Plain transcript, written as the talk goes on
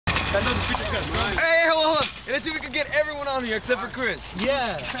Hey, hold on. And let's see if we can get everyone on here except for Chris.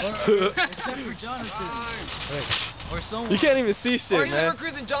 Yeah. Except for Jonathan. Or someone. You can't even see shit, Or man. except for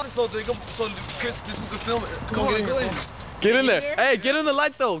Chris and Jonathan, so Chris, this one can film it. Come on, go in. Get in there. Hey, get in the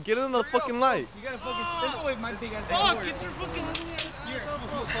light though. Get in the fucking light. You gotta fucking step away my big ass. Fuck, get your fucking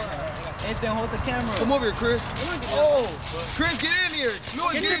Ethan, hold the camera. Come over here, Chris. Oh, Chris, get in here.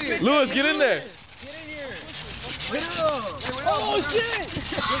 Louis, get in here. Louis, get in there. Get in here. Wait up. Oh shit!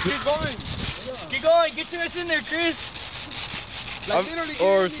 Keep going. Keep going. Get your ass in there, Chris.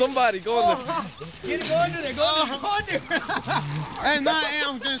 Or somebody go in there. Get go under there. Go under. Hey,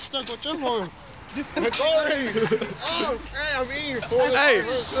 I'm getting stuck with your horn. Oh, hey, I'm in here. Hey,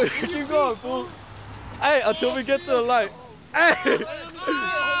 keep going, fool. Hey, until we get to the light. Hey!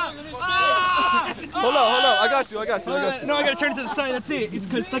 Hold on. I got you. No, I gotta turn to the side. That's it.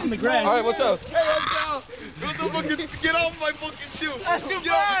 It's stuck in the grass. All right, watch out. Hey, watch out. Get off my fucking shoe. That's too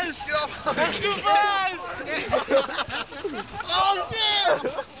fast. Get off. That's too fast. Oh, shit.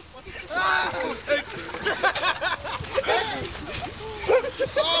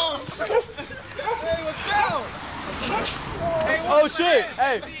 Oh. Hey, watch out. Oh, shit.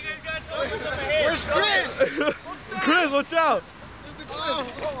 Hey. Where's Chris? Chris, watch out.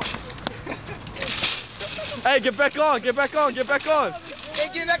 Hey, get back on. Hey, get back on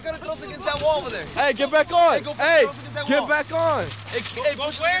the throw against that wall over there. Hey, get back on. Hey, go Hey, push against that get wall. back on. Hey,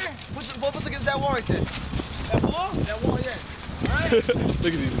 push both us against that wall right there. That wall? That wall, yeah. Alright. Look at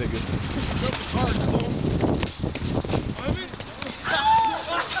these niggas.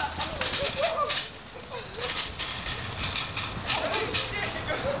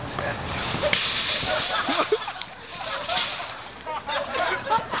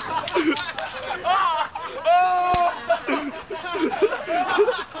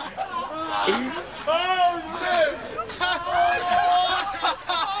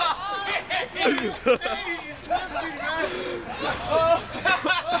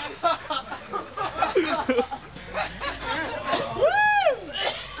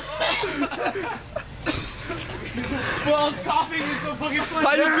 Well, I was coughing and so fucking funny.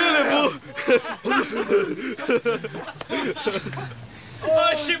 How you feeling, fool?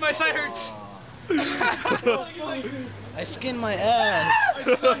 Oh shit, my side hurts. I skinned my ass.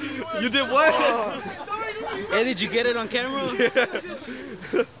 You did what? Hey, did you get it on camera?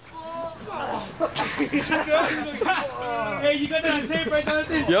 Hey, you got that on tape right now?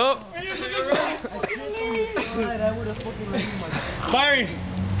 Yup. Byron,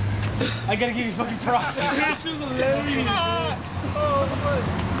 I gotta give you fucking props. This was hilarious.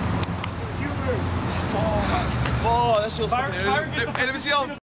 Oh, that shit was fucking Byron gets the Hey, let me see how